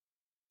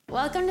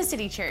Welcome to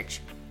City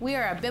Church. We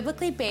are a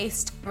biblically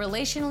based,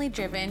 relationally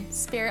driven,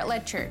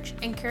 spirit-led church,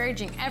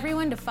 encouraging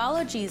everyone to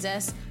follow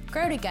Jesus,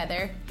 grow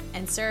together,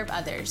 and serve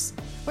others.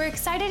 We're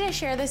excited to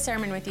share this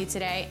sermon with you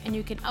today, and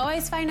you can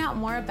always find out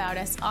more about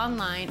us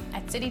online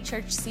at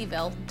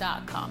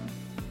citychurchseville.com.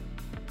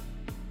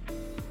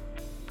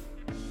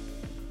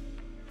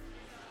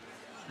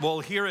 Well,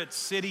 here at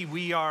City,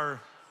 we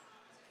are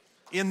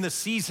in the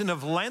season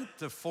of Lent,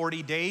 the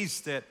 40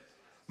 days that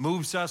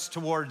moves us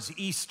towards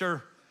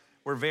Easter.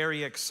 We're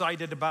very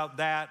excited about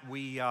that.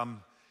 We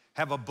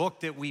have a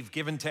book that we've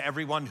given to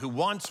everyone who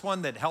wants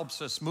one that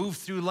helps us move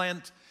through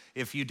Lent.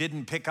 If you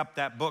didn't pick up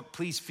that book,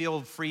 please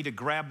feel free to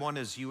grab one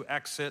as you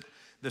exit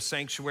the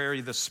sanctuary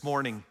this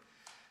morning.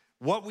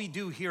 What we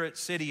do here at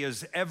City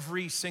is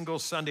every single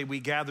Sunday we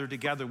gather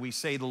together, we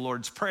say the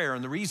Lord's Prayer.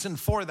 And the reason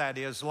for that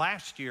is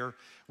last year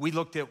we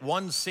looked at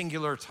one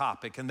singular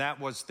topic, and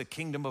that was the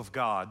kingdom of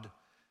God.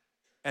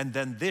 And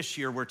then this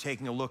year, we're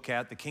taking a look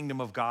at the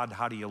kingdom of God.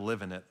 How do you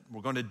live in it?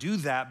 We're going to do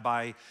that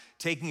by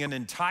taking an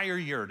entire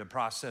year to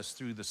process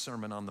through the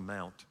Sermon on the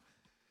Mount.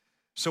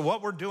 So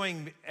what we're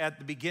doing at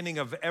the beginning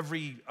of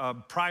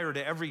prior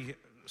to every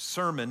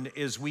sermon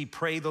is we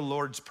pray the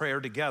Lord's Prayer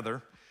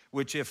together,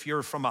 which if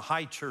you're from a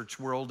high church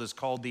world is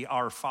called the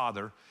Our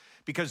Father,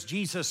 because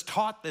Jesus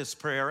taught this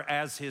prayer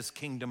as his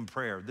kingdom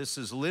prayer. This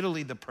is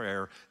literally the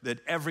prayer that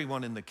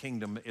everyone in the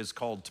kingdom is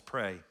called to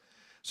pray.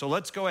 So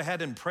let's go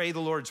ahead and pray the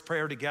Lord's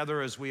Prayer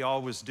together as we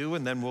always do,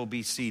 and then we'll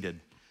be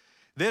seated.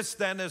 This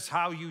then is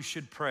how you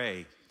should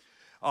pray.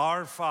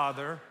 Our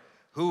Father,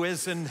 who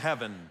is in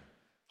heaven,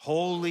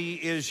 holy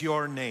is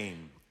your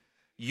name.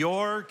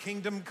 Your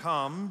kingdom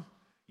come,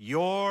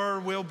 your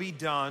will be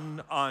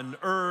done on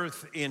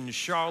earth in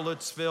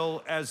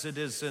Charlottesville as it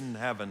is in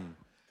heaven.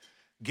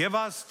 Give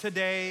us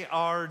today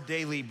our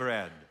daily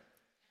bread,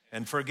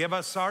 and forgive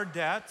us our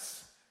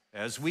debts,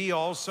 as we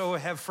also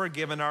have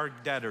forgiven our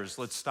debtors.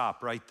 Let's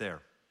stop right there.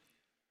 I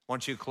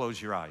want you to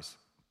close your eyes.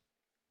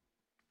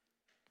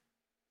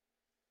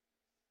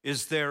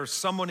 Is there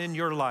someone in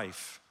your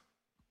life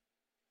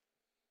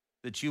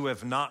that you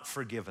have not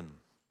forgiven?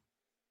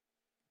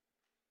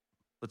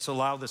 Let's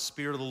allow the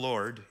Spirit of the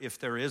Lord, if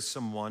there is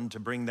someone, to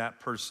bring that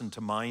person to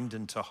mind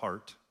and to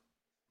heart.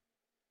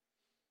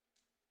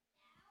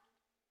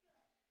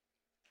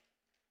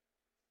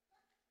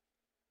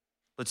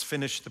 Let's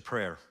finish the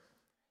prayer.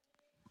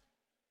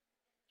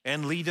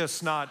 And lead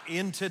us not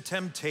into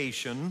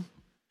temptation,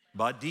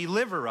 but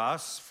deliver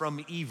us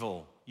from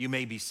evil. You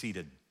may be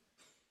seated.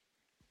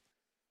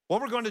 What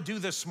we're going to do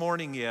this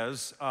morning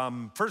is,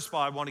 first of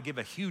all, I want to give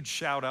a huge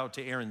shout out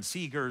to Erin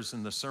Seegers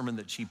and the sermon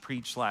that she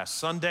preached last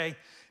Sunday.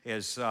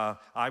 As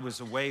I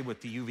was away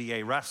with the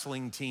UVA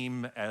wrestling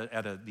team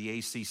at the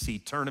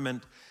ACC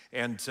tournament.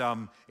 And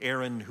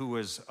Erin, who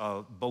is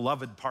a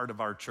beloved part of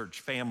our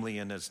church family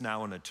and is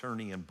now an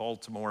attorney in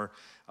Baltimore,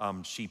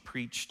 she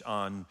preached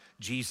on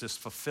Jesus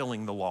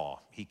fulfilling the law.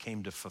 He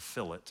came to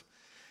fulfill it.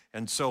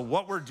 And so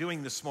what we're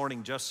doing this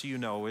morning, just so you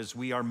know, is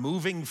we are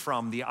moving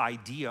from the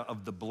idea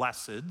of the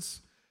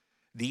blesseds,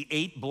 the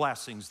 8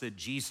 blessings that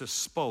Jesus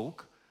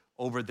spoke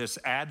over this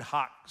ad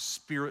hoc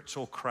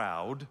spiritual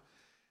crowd.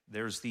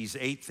 There's these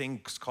 8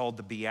 things called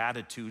the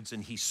Beatitudes,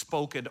 and he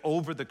spoke it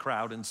over the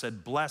crowd and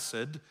said,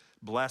 blessed,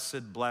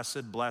 blessed,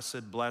 blessed,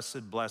 blessed,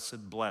 blessed,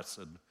 blessed,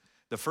 blessed.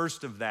 The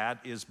first of that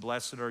is,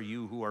 blessed are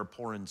you who are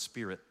poor in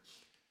spirit.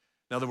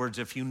 In other words,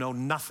 if you know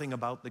nothing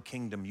about the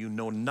kingdom, you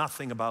know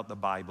nothing about the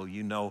Bible,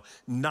 you know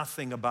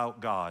nothing about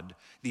God,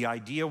 the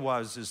idea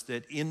is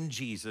that in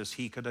Jesus,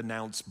 he could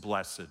announce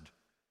blessed.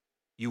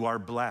 You are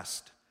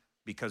blessed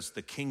because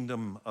the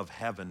kingdom of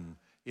heaven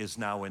is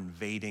now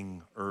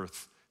invading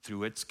earth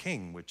through its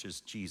king, which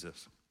is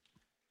Jesus.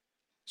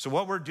 So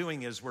what we're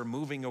doing is we're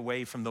moving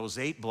away from those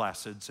 8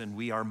 blesseds, and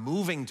we are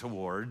moving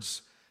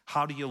towards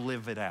how do you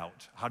live it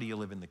out? How do you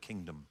live in the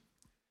kingdom?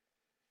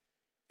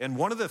 And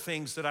one of the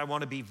things that I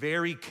want to be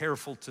very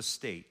careful to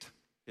state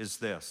is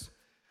this.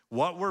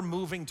 What we're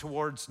moving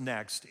towards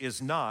next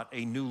is not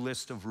a new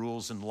list of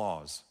rules and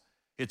laws.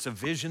 It's a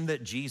vision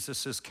that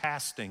Jesus is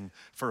casting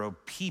for a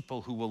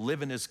people who will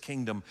live in his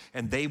kingdom,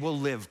 and they will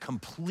live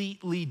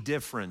completely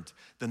different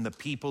than the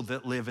people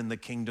that live in the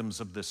kingdoms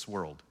of this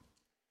world.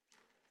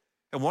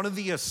 And one of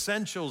the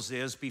essentials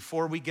is,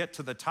 before we get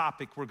to the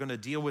topic we're going to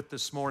deal with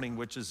this morning,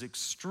 which is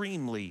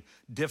extremely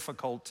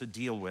difficult to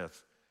deal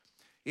with,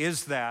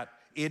 is that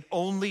it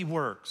only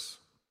works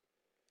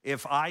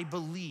if I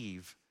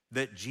believe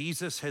that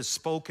Jesus has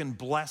spoken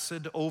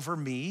blessed over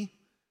me,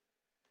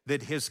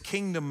 that his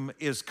kingdom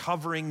is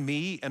covering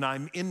me and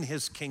I'm in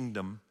his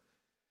kingdom,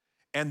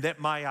 and that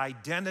my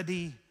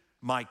identity,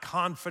 my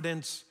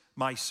confidence,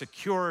 my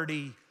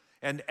security,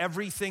 and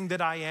everything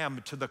that I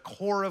am to the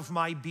core of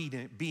my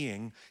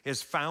being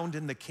is found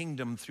in the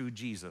kingdom through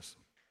Jesus.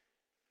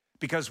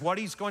 Because what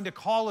he's going to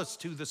call us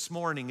to this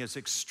morning is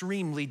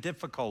extremely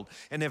difficult.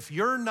 And if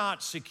you're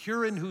not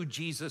secure in who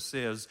Jesus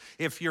is,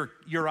 if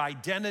your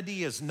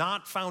identity is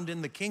not found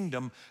in the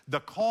kingdom, the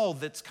call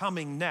that's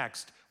coming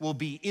next will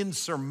be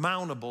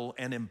insurmountable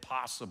and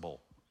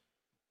impossible.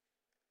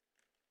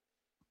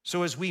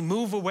 So as we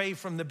move away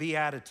from the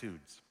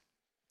Beatitudes,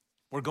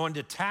 we're going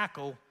to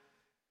tackle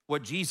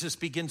what Jesus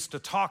begins to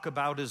talk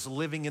about as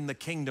living in the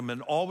kingdom.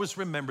 And always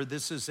remember,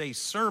 this is a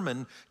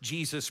sermon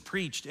Jesus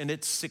preached, and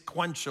it's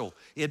sequential.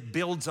 It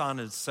builds on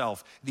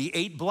itself. The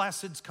 8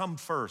 blesseds come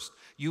first.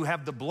 You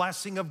have the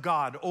blessing of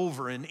God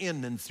over and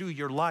in and through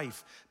your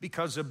life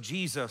because of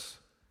Jesus.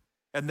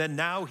 And then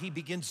now he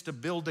begins to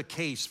build a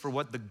case for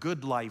what the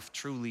good life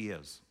truly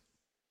is.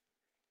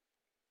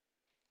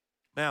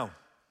 Now,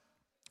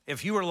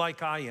 if you are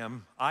like I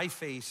am, I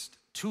faced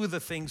 2 of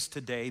the things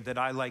today that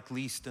I like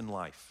least in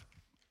life.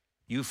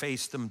 You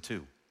faced them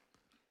too.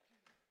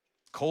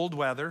 Cold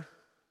weather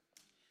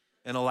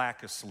and a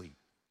lack of sleep.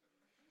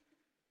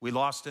 We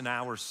lost an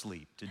hour's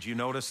sleep. Did you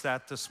notice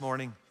that this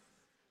morning?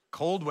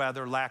 Cold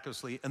weather, lack of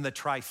sleep, and the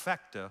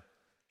trifecta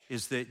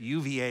is that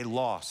UVA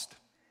lost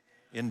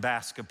in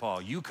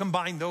basketball. You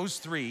combine those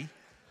 3,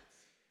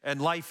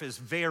 and life is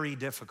very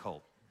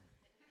difficult.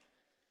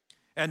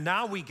 And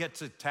now we get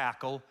to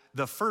tackle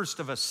the first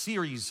of a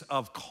series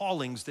of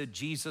callings that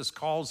Jesus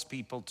calls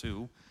people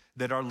to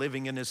that are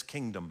living in his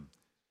kingdom.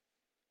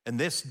 And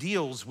this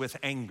deals with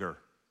anger,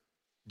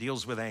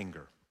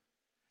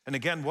 And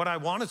again, what I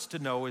want us to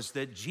know is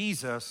that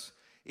Jesus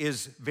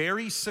is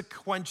very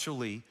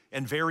sequentially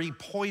and very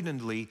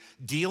pointedly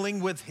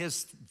dealing with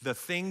the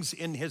things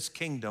in his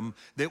kingdom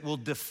that will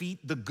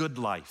defeat the good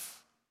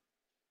life.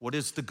 What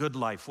is the good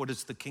life? What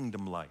is the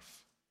kingdom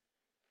life?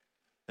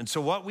 And so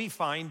what we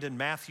find in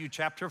Matthew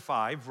chapter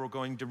 5, we're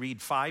going to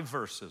read 5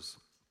 verses.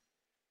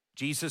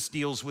 Jesus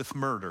deals with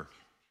murder.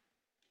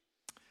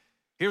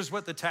 Here's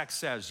what the text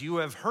says. You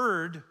have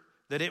heard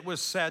that it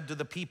was said to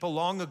the people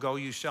long ago,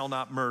 you shall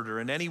not murder,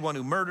 and anyone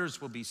who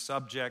murders will be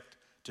subject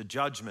to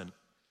judgment.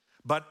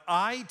 But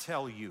I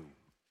tell you,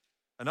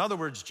 in other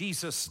words,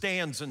 Jesus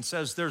stands and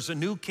says there's a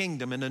new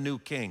kingdom and a new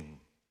king.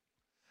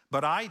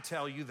 But I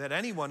tell you that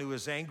anyone who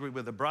is angry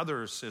with a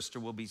brother or sister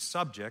will be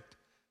subject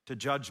to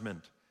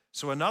judgment.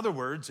 So in other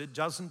words, it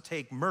doesn't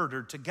take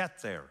murder to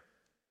get there.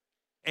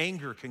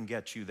 Anger can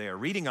get you there.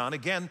 Reading on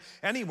again,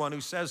 anyone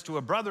who says to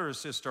a brother or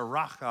sister,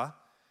 racha,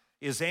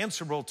 is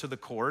answerable to the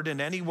court,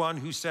 and anyone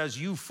who says,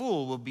 you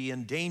fool, will be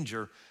in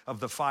danger of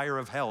the fire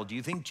of hell. Do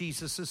you think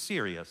Jesus is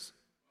serious?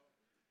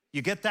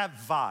 You get that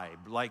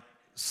vibe, like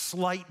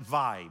slight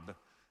vibe,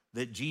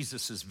 that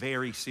Jesus is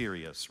very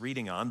serious.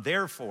 Reading on,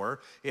 therefore,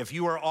 if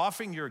you are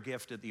offering your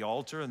gift at the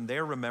altar and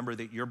there remember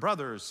that your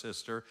brother or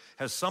sister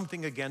has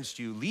something against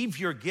you, leave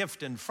your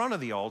gift in front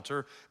of the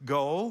altar,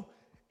 go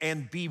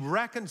and be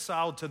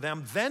reconciled to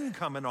them, then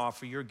come and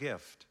offer your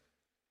gift.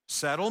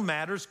 Settle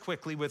matters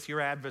quickly with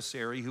your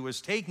adversary who is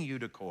taking you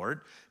to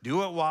court.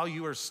 Do it while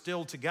you are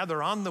still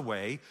together on the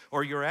way,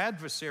 or your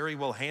adversary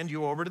will hand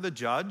you over to the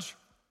judge.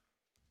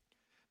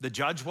 The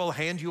judge will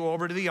hand you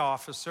over to the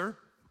officer,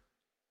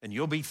 and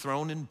you'll be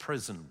thrown in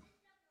prison.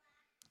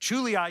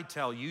 Truly, I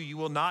tell you, you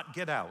will not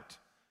get out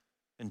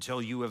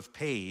until you have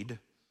paid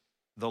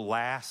the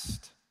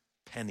last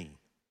penny.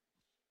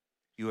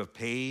 You have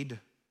paid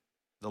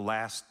the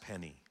last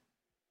penny.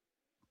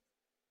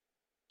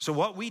 So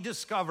what we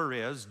discover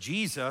is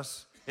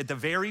Jesus, at the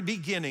very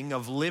beginning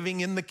of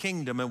living in the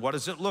kingdom, and what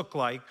does it look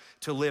like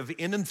to live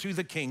in and through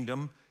the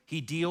kingdom, he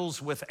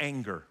deals with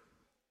anger.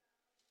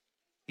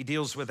 He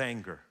deals with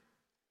anger.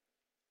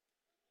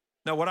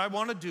 Now, what I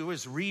want to do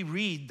is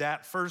reread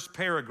that first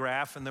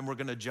paragraph, and then we're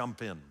going to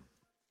jump in.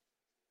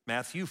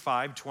 Matthew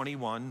 5,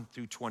 21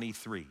 through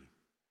 23.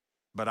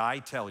 But I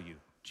tell you,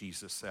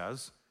 Jesus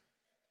says,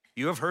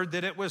 you have heard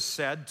that it was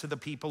said to the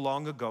people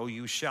long ago,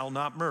 you shall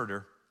not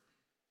murder,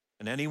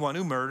 and anyone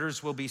who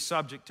murders will be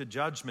subject to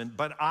judgment.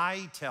 But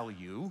I tell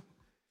you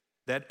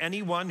that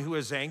anyone who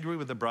is angry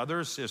with a brother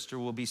or sister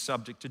will be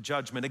subject to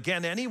judgment.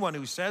 Again, anyone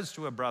who says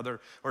to a brother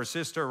or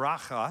sister,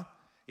 racha,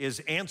 is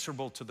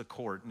answerable to the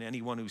court, and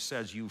anyone who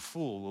says, you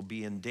fool, will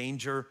be in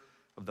danger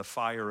of the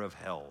fire of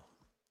hell.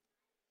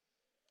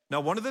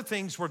 Now, one of the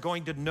things we're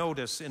going to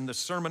notice in the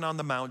Sermon on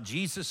the Mount,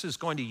 Jesus is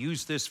going to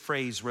use this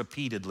phrase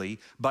repeatedly,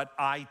 but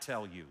I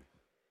tell you.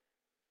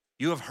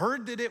 You have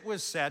heard that it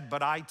was said,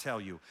 but I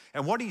tell you.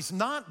 And what he's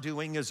not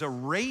doing is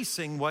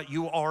erasing what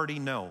you already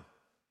know.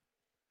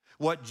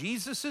 What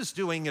Jesus is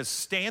doing is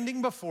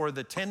standing before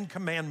the 10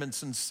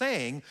 Commandments and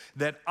saying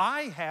that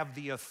I have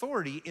the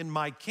authority in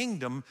my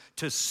kingdom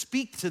to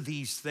speak to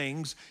these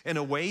things in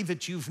a way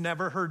that you've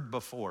never heard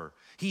before.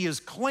 He is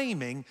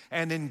claiming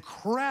an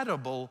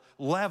incredible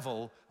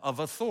level of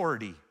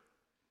authority.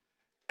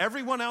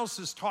 Everyone else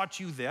has taught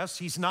you this.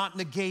 He's not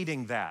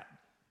negating that.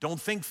 Don't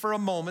think for a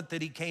moment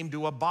that he came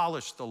to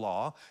abolish the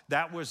law.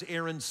 That was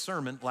Aaron's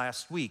sermon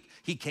last week.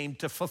 He came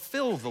to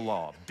fulfill the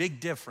law. Big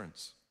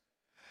difference.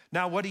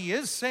 Now, what he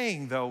is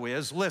saying, though,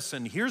 is,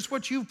 listen, here's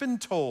what you've been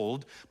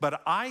told,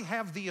 but I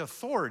have the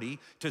authority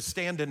to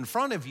stand in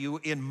front of you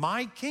in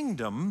my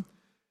kingdom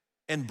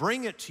and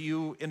bring it to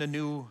you in a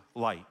new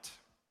light,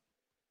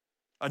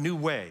 a new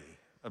way.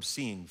 of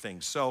seeing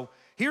things. So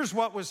here's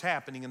what was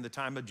happening in the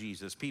time of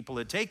Jesus. People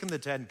had taken the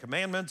 10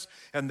 Commandments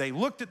and they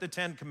looked at the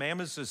 10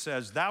 Commandments that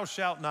says, thou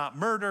shalt not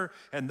murder.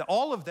 And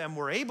all of them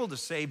were able to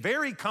say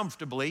very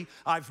comfortably,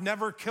 I've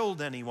never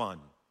killed anyone.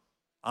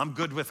 I'm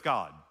good with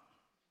God.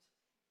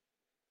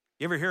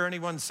 You ever hear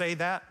anyone say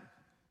that?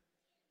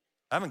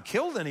 I haven't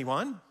killed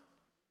anyone.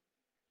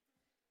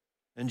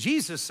 And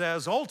Jesus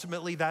says,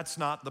 ultimately, that's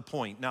not the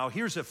point. Now,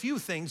 here's a few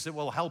things that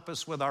will help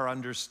us with our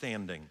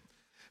understanding.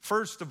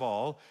 First of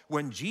all,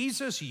 when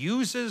Jesus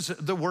uses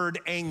the word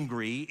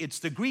angry, it's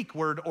the Greek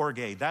word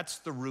orge. That's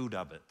the root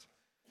of it.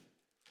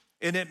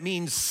 And it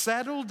means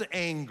settled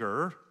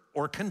anger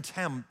or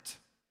contempt.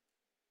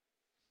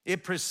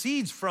 It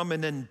proceeds from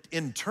an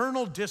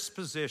internal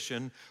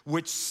disposition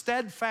which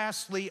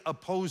steadfastly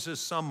opposes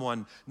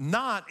someone,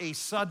 not a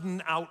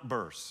sudden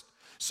outburst.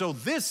 So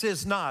this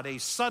is not a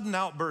sudden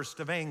outburst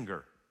of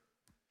anger.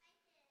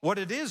 What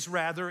it is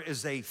rather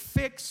is a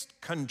fixed,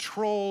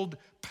 controlled,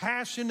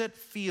 passionate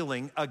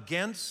feeling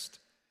against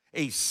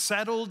a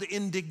settled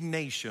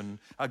indignation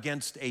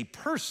against a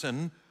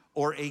person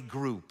or a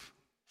group.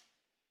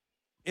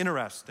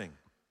 Interesting.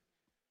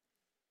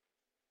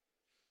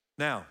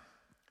 Now,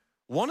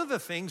 one of the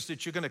things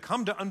that you're going to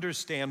come to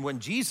understand when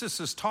Jesus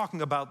is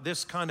talking about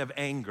this kind of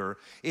anger,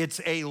 it's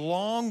a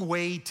long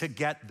way to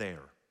get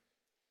there.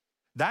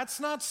 That's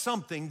not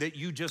something that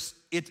you just,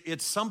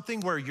 it's something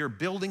where you're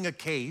building a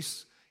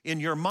case in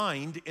your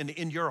mind and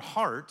in your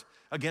heart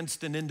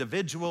against an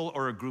individual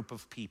or a group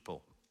of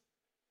people.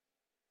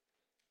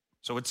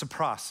 So it's a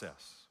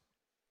process.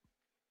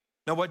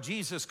 Now, what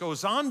Jesus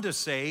goes on to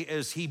say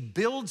is he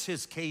builds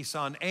his case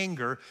on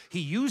anger. He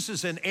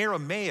uses an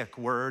Aramaic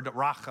word,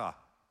 raka.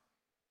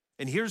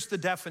 And here's the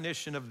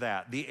definition of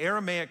that. The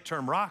Aramaic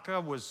term raka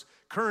was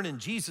current in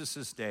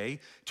Jesus' day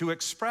to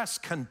express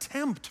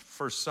contempt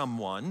for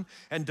someone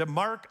and to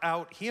mark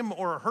out him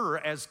or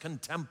her as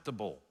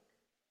contemptible.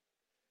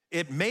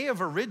 It may have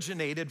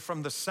originated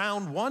from the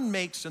sound one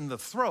makes in the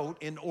throat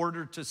in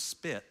order to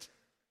spit.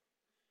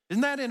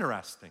 Isn't that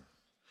interesting?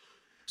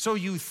 So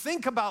you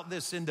think about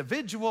this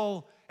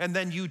individual and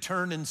then you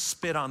turn and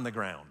spit on the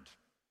ground.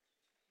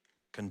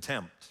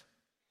 Contempt.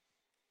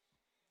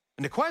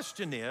 And the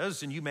question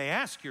is, and you may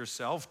ask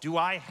yourself, do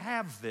I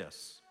have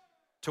this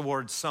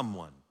towards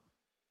someone?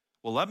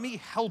 Well, let me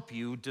help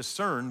you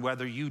discern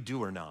whether you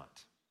do or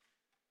not.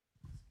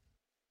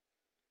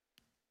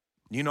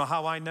 You know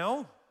how I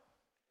know?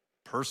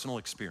 Personal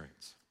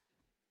experience.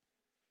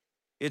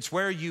 It's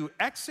where you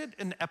exit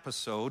an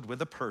episode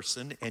with a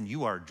person and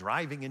you are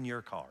driving in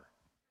your car.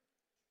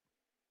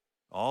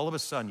 All of a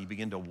sudden, you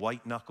begin to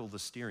white knuckle the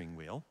steering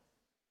wheel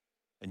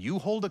and you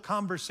hold a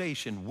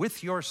conversation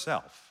with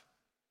yourself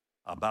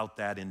about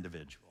that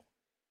individual.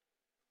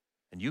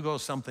 And you go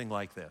something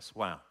like this,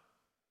 wow,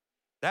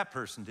 that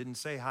person didn't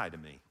say hi to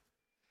me.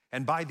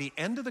 And by the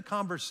end of the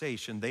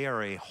conversation, they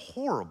are a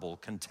horrible,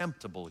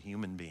 contemptible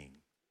human being.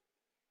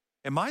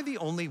 Am I the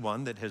only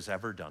one that has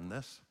ever done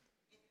this?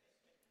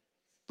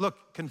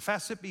 Look,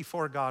 confess it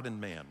before God and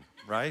man,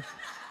 right?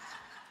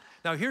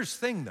 Now, here's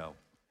the thing, though.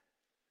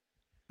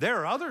 There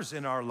are others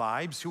in our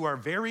lives who are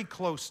very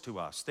close to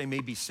us. They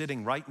may be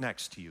sitting right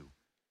next to you,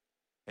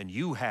 and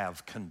you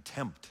have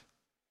contempt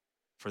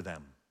for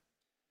them.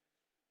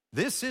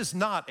 This is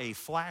not a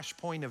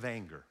flashpoint of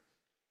anger.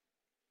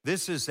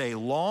 This is a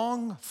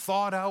long,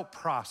 thought-out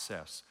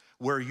process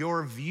where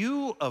your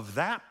view of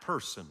that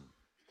person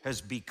has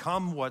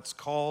become what's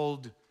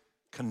called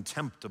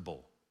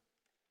contemptible.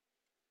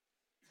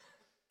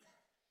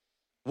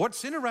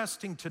 What's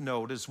interesting to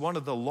note is one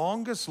of the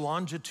longest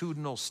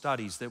longitudinal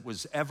studies that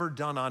was ever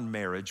done on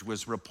marriage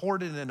was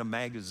reported in a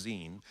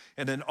magazine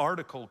in an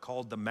article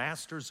called The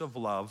Masters of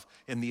Love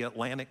in the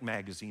Atlantic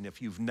magazine.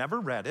 If you've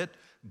never read it,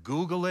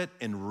 Google it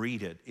and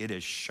read it. It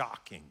is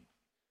shocking.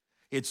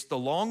 It's the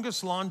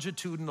longest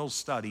longitudinal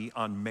study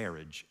on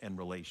marriage and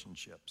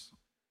relationships.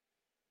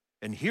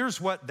 And here's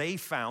what they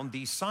found,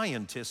 these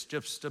scientists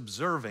just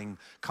observing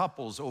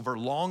couples over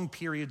long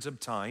periods of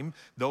time,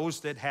 those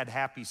that had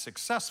happy,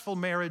 successful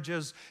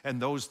marriages and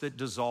those that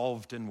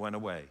dissolved and went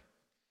away.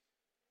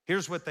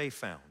 Here's what they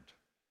found.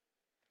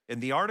 In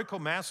the article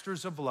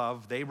Masters of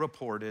Love, they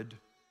reported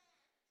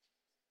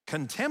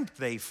contempt,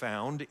 they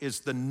found,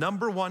 is the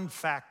number one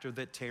factor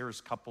that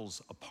tears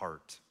couples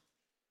apart.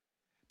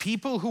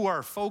 People who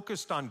are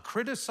focused on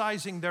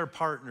criticizing their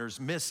partners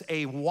miss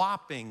a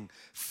whopping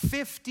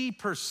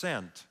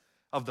 50%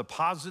 of the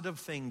positive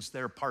things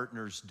their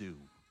partners do.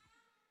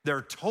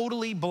 They're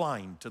totally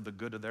blind to the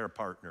good of their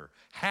partner.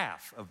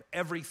 Half of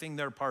everything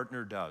their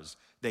partner does,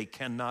 they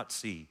cannot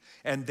see.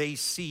 And they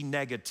see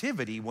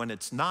negativity when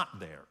it's not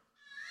there.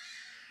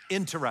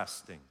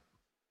 Interesting.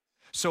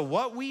 So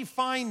what we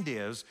find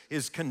is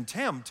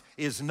contempt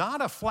is not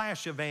a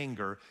flash of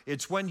anger.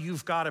 It's when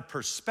you've got a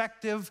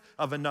perspective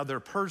of another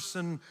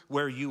person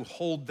where you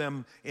hold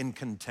them in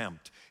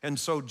contempt. And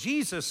so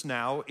Jesus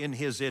now, in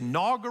his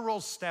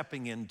inaugural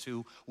stepping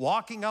into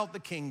walking out the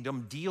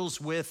kingdom,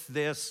 deals with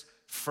this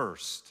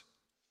first.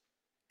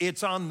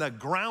 It's on the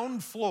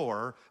ground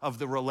floor of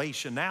the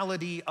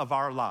relationality of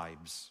our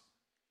lives.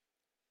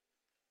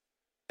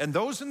 And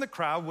those in the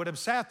crowd would have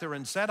sat there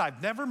and said,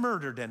 I've never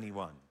murdered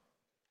anyone,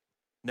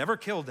 never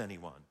killed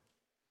anyone.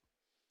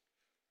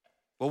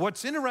 Well,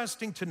 what's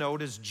interesting to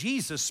note is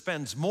Jesus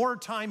spends more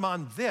time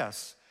on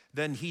this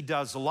than he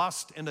does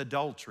lust and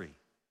adultery.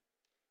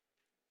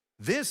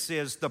 This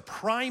is the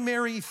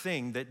primary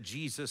thing that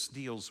Jesus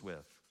deals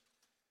with.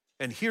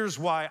 And here's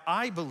why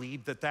I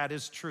believe that that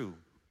is true.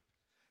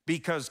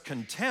 Because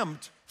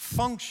contempt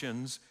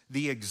functions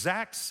the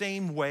exact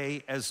same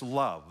way as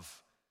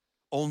love,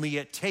 only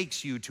it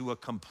takes you to a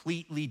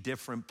completely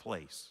different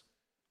place.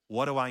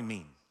 What do I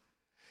mean?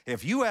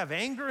 If you have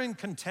anger and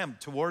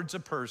contempt towards a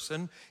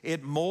person,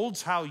 it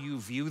molds how you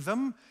view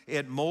them,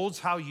 it molds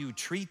how you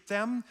treat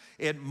them,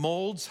 it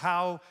molds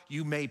how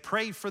you may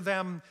pray for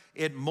them,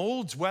 it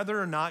molds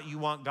whether or not you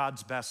want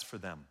God's best for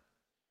them.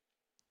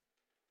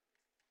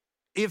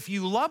 If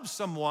you love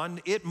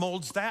someone, it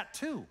molds that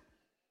too.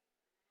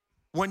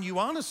 When you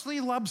honestly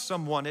love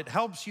someone, it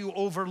helps you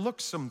overlook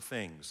some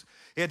things.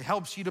 It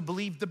helps you to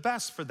believe the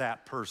best for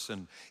that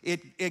person.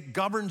 It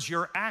governs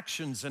your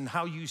actions and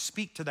how you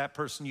speak to that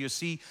person. You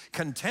see,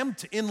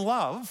 contempt and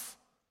love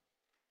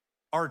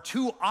are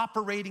two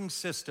operating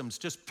systems.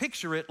 Just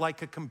picture it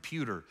like a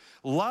computer.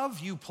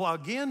 Love, you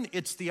plug in,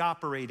 it's the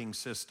operating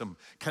system.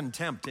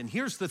 Contempt, and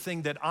here's the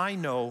thing that I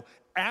know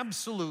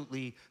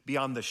absolutely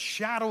beyond the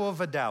shadow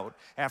of a doubt,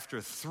 after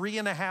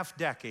 3.5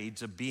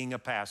 decades of being a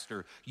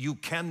pastor, you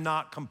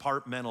cannot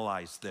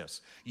compartmentalize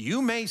this.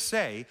 You may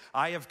say,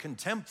 I have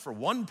contempt for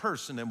one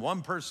person and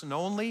one person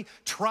only.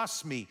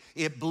 Trust me,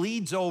 it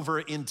bleeds over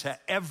into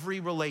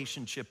every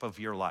relationship of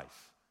your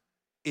life.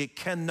 It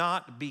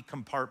cannot be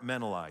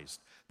compartmentalized.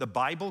 The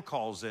Bible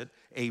calls it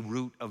a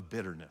root of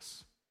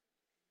bitterness.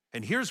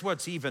 And here's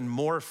what's even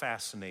more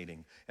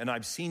fascinating, and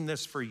I've seen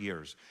this for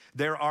years.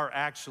 There are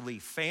actually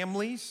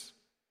families,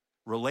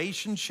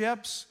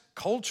 relationships,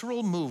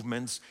 cultural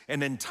movements,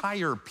 and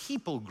entire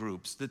people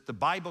groups that the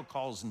Bible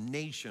calls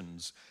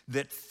nations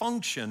that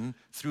function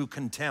through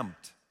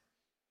contempt.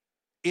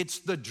 It's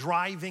the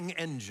driving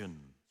engine.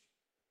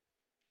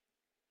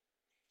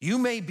 You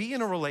may be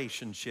in a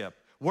relationship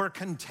where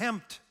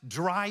contempt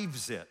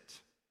drives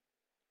it.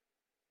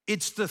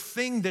 It's the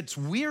thing that's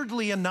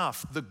weirdly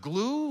enough the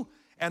glue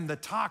and the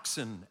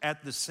toxin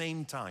at the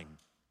same time.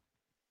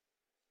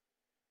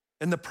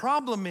 And the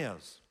problem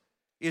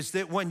is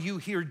that when you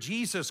hear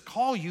Jesus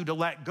call you to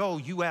let go,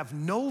 you have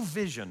no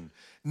vision,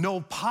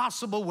 no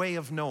possible way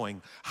of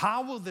knowing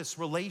how will this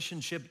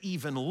relationship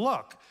even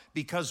look,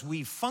 because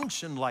we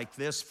function like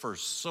this for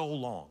so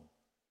long.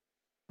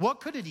 What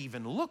could it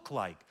even look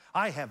like?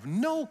 I have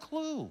no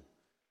clue,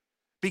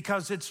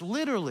 because it's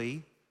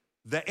literally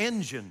the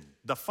engine,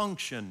 the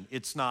function.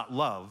 It's not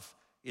love,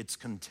 it's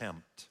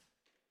contempt.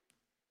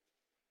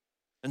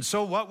 And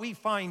so what we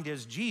find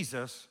is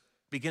Jesus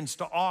begins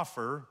to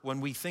offer,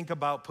 when we think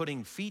about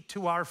putting feet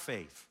to our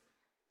faith,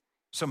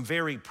 some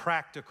very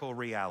practical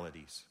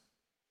realities.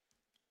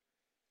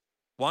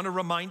 Want to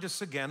remind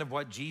us again of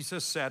what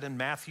Jesus said in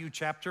Matthew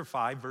chapter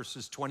 5,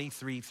 verses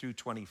 23 through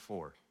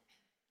 24.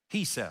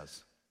 He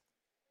says,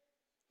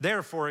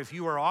 therefore, if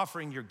you are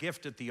offering your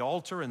gift at the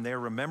altar and there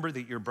remember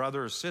that your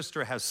brother or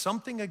sister has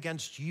something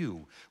against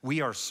you,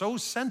 we are so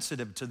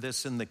sensitive to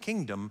this in the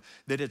kingdom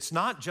that it's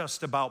not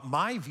just about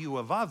my view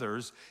of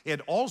others, it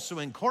also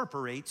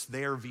incorporates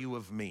their view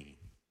of me.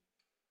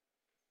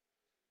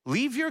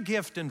 Leave your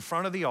gift in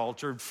front of the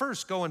altar.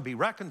 First go and be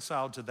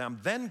reconciled to them,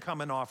 then come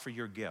and offer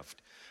your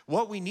gift.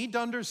 What we need to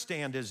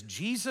understand is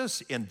Jesus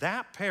in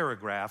that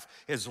paragraph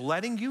is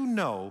letting you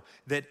know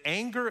that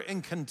anger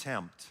and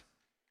contempt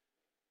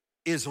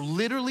is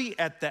literally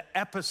at the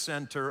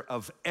epicenter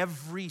of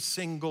every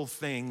single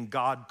thing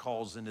God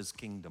calls in his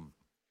kingdom.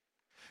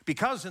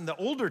 Because in the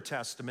Older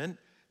Testament,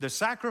 the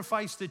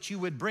sacrifice that you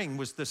would bring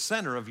was the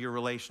center of your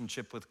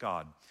relationship with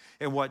God.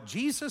 And what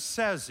Jesus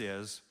says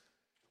is,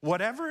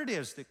 whatever it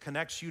is that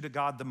connects you to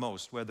God the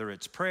most, whether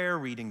it's prayer,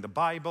 reading the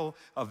Bible,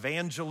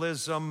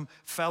 evangelism,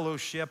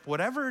 fellowship,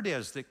 whatever it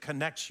is that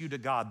connects you to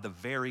God the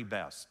very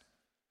best,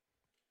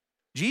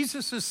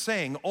 Jesus is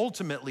saying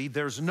ultimately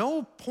there's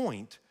no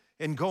point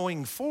in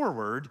going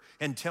forward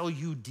until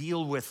you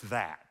deal with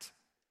that.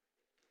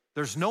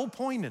 There's no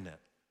point in it.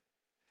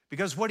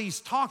 Because what he's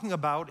talking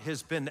about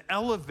has been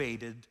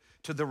elevated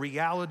to the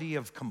reality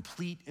of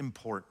complete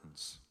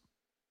importance.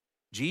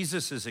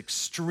 Jesus is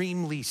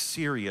extremely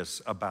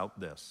serious about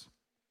this.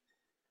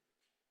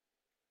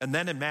 And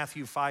then in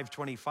Matthew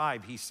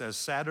 5:25, he says,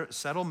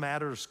 settle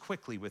matters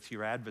quickly with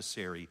your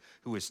adversary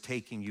who is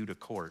taking you to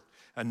court.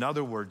 In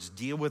other words,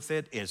 deal with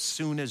it as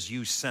soon as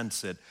you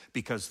sense it,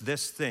 because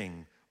this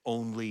thing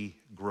only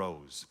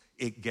grows.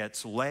 It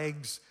gets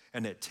legs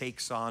and it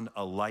takes on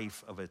a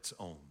life of its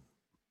own.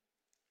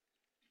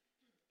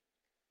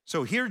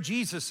 So here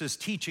Jesus is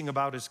teaching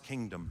about his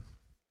kingdom.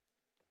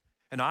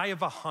 And I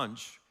have a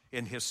hunch,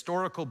 and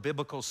historical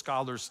biblical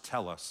scholars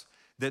tell us,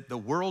 that the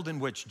world in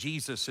which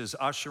Jesus is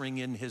ushering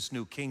in his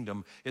new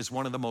kingdom is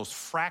one of the most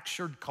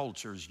fractured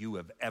cultures you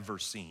have ever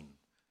seen.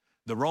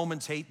 The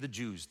Romans hate the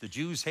Jews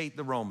hate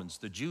the Romans,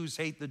 the Jews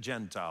hate the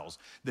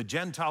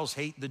Gentiles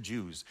hate the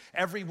Jews.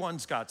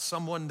 Everyone's got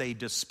someone they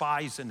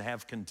despise and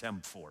have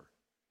contempt for.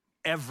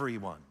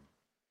 Everyone.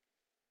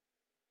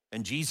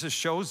 And Jesus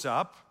shows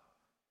up,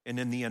 and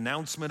in the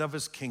announcement of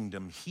his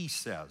kingdom, he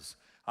says,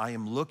 I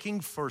am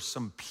looking for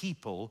some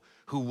people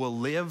who will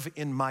live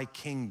in my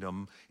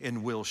kingdom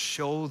and will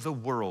show the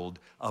world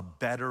a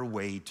better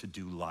way to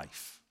do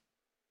life.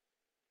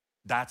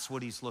 That's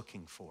what he's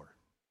looking for.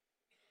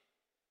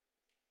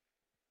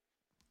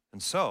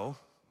 And so,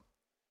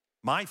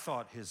 my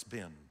thought has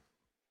been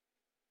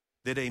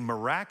that a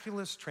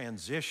miraculous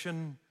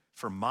transition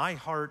for my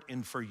heart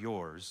and for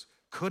yours,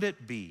 could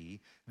it be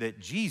that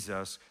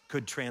Jesus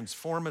could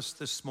transform us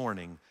this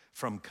morning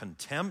from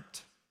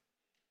contempt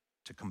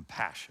to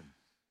compassion?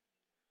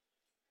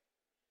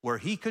 Where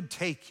he could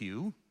take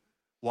you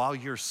while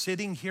you're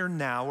sitting here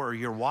now or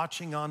you're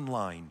watching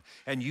online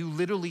and you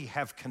literally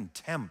have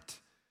contempt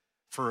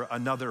for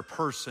another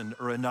person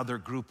or another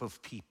group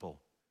of people.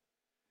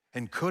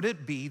 And could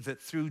it be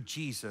that through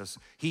Jesus,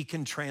 he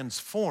can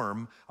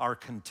transform our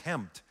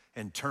contempt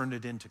and turn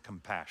it into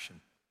compassion?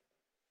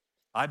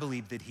 I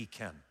believe that he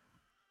can.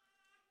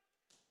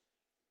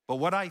 But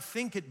what I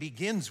think it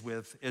begins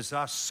with is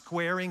us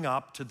squaring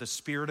up to the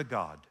Spirit of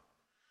God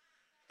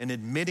and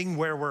admitting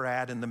where we're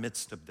at in the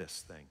midst of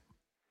this thing.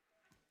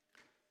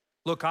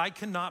 Look, I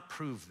cannot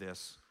prove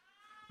this,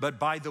 but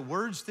by the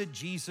words that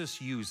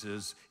Jesus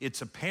uses,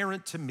 it's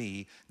apparent to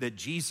me that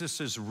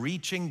Jesus is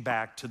reaching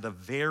back to the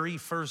very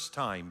first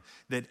time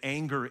that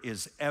anger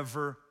is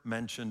ever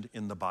mentioned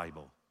in the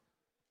Bible.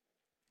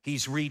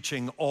 He's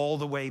reaching all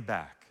the way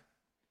back.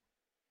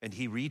 And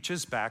he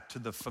reaches back to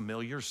the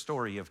familiar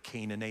story of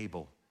Cain and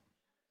Abel,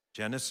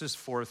 Genesis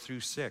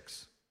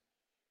 4-6.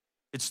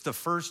 It's the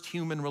first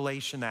human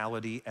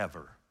relationality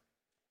ever.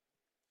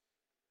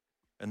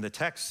 And the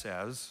text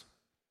says,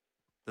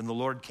 then the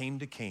Lord came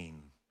to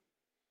Cain.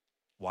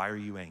 Why are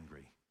you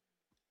angry?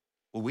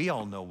 Well, we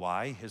all know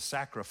why. His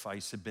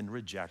sacrifice had been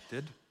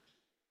rejected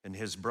and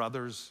his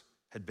brothers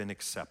had been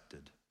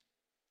accepted.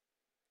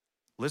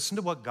 Listen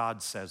to what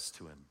God says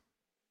to him.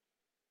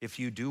 If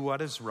you do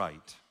what is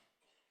right,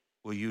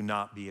 will you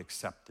not be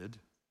accepted?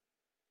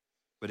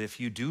 But if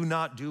you do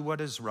not do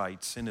what is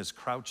right, sin is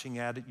crouching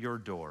at your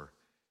door,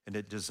 and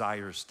it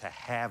desires to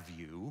have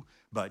you,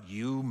 but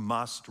you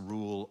must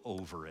rule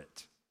over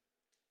it.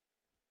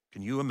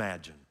 Can you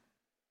imagine?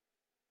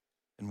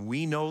 And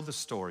we know the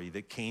story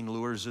that Cain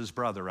lures his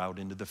brother out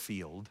into the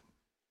field,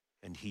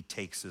 and he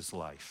takes his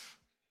life.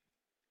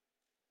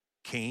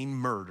 Cain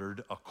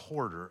murdered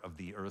 1/4 of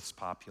the earth's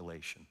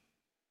population.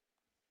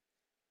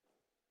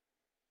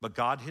 But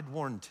God had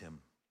warned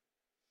him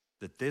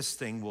that this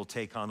thing will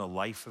take on a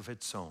life of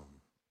its own.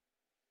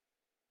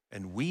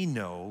 And we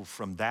know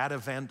from that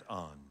event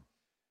on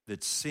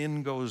that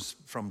sin goes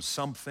from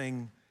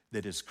something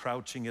that is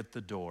crouching at the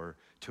door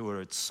to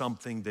where it's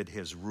something that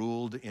has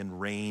ruled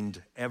and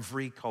reigned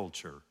every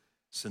culture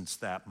since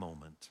that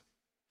moment.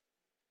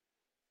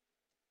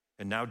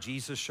 And now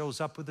Jesus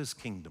shows up with his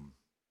kingdom.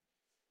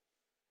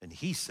 And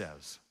he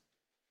says,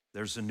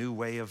 there's a new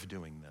way of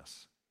doing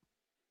this.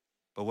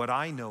 But what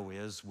I know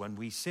is when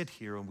we sit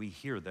here and we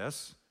hear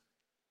this,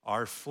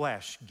 our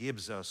flesh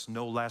gives us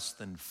no less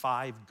than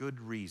 5 good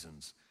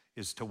reasons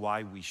as to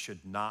why we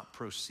should not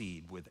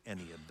proceed with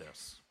any of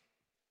this.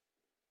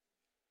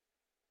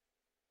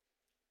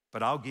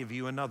 But I'll give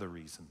you another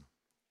reason.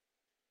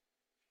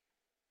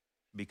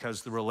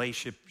 Because the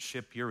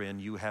relationship you're in,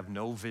 you have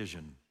no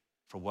vision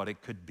for what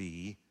it could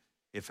be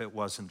if it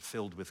wasn't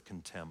filled with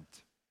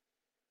contempt.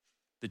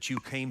 That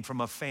you came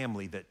from a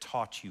family that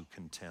taught you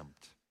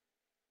contempt.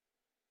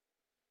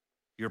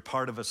 You're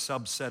part of a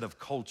subset of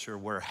culture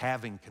where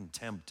having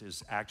contempt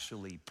is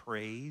actually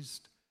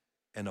praised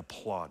and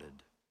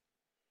applauded.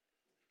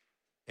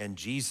 And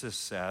Jesus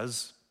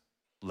says,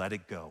 let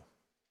it go.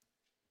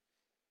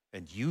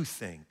 And you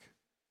think,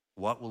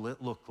 what will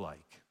it look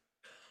like?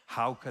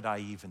 How could I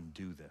even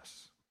do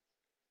this?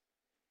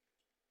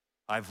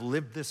 I've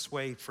lived this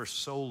way for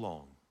so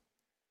long,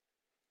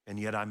 and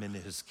yet I'm in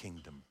his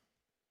kingdom.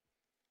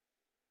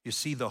 You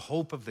see, the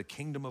hope of the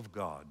kingdom of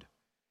God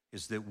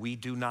is that we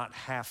do not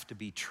have to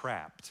be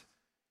trapped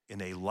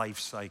in a life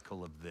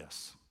cycle of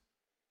this.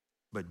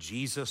 But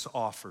Jesus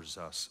offers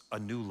us a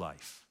new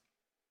life,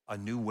 a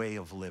new way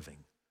of living,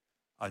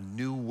 a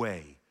new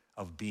way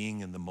of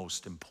being in the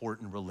most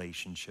important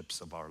relationships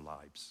of our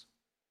lives.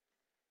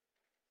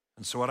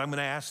 And so what I'm going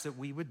to ask that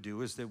we would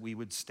do is that we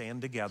would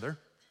stand together,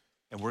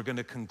 and we're going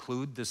to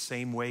conclude the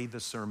same way the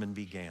sermon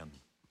began.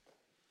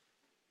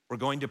 We're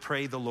going to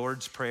pray the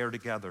Lord's Prayer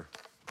together.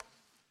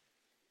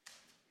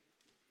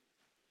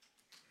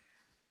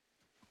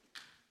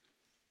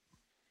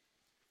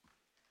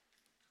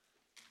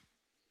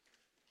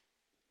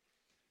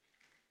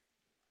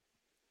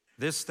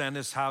 This then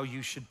is how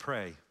you should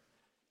pray.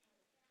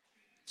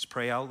 Let's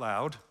pray out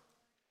loud.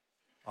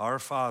 Our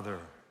Father,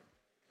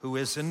 who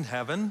is in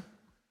heaven,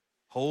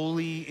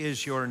 holy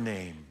is your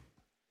name.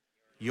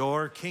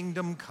 Your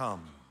kingdom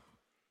come.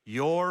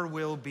 Your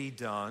will be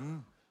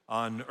done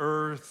on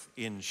earth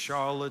in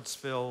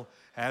Charlottesville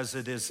as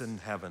it is in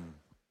heaven.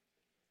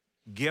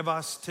 Give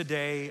us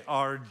today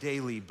our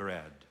daily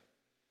bread,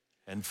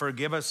 and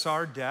forgive us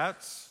our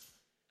debts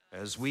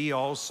as we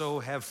also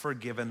have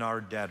forgiven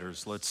our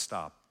debtors. Let's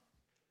stop.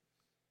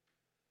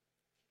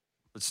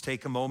 Let's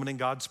take a moment in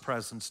God's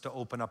presence to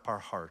open up our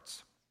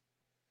hearts.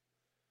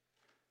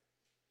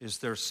 Is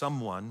there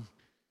someone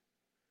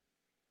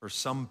or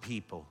some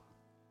people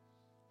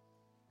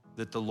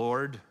that the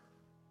Lord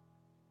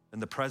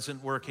and the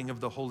present working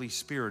of the Holy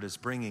Spirit is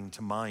bringing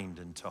to mind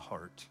and to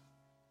heart?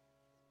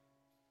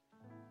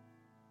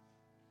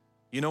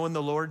 You know, in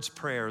the Lord's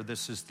Prayer,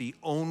 this is the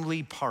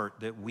only part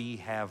that we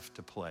have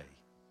to play,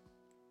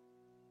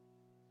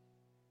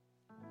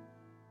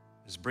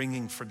 is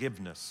bringing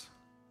forgiveness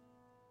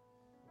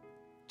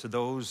to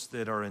those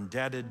that are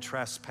indebted,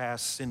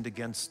 trespassed, sinned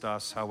against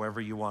us, however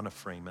you want to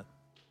frame it.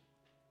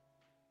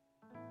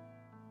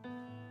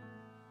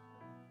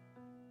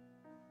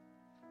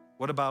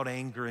 What about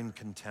anger and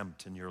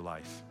contempt in your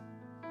life?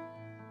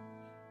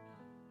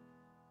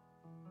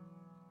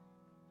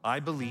 I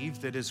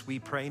believe that as we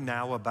pray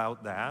now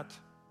about that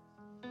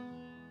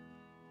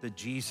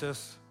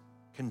Jesus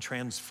can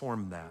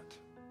transform that.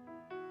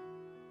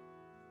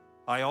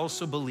 I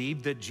also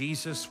believe that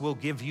Jesus will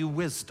give you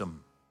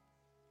wisdom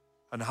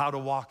on how to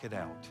walk it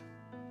out.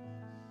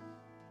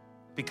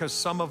 Because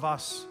some of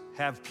us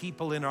have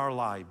people in our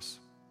lives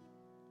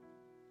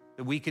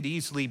that we could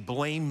easily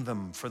blame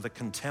them for the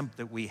contempt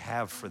that we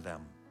have for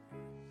them.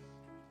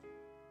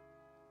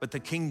 But the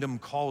kingdom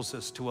calls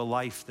us to a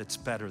life that's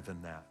better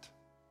than that.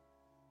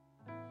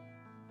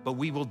 But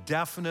we will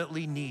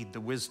definitely need the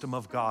wisdom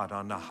of God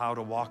on how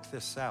to walk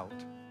this out,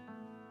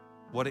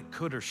 what it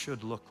could or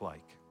should look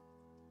like.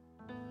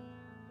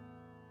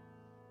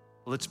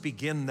 Let's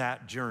begin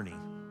that journey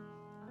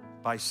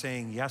by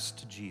saying yes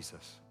to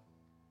Jesus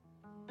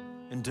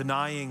and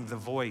denying the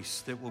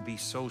voice that will be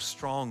so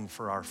strong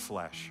for our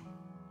flesh,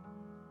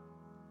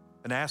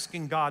 and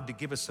asking God to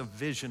give us a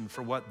vision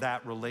for what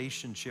that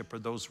relationship or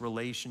those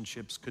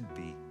relationships could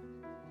be,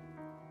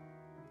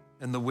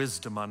 and the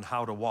wisdom on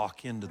how to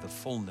walk into the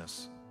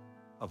fullness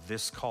of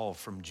this call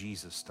from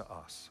Jesus to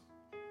us.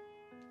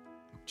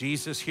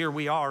 Jesus, here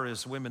we are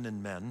as women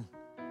and men.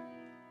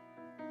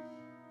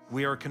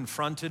 We are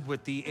confronted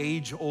with the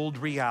age-old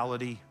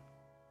reality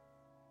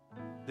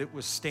that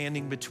was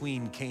standing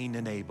between Cain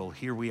and Abel.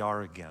 Here we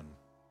are again.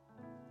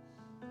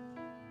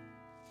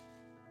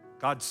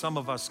 God, some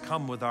of us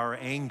come with our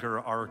anger,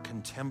 our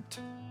contempt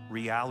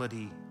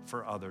reality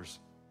for others.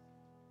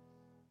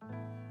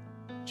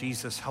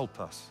 Jesus, help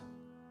us.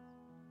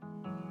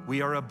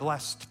 We are a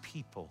blessed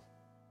people.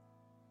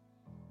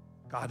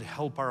 God,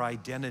 help our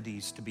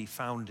identities to be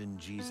found in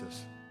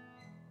Jesus.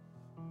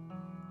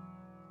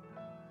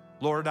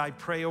 Lord, I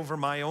pray over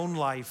my own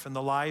life and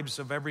the lives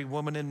of every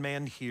woman and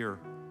man here.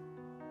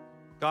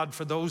 God,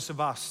 for those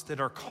of us that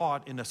are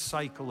caught in a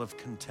cycle of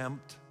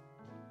contempt,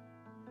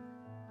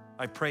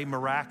 I pray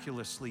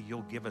miraculously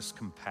you'll give us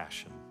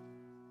compassion.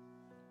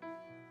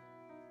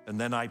 And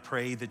then I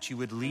pray that you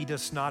would lead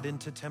us not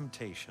into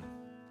temptation,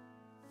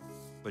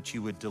 but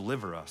you would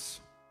deliver us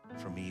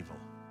from evil.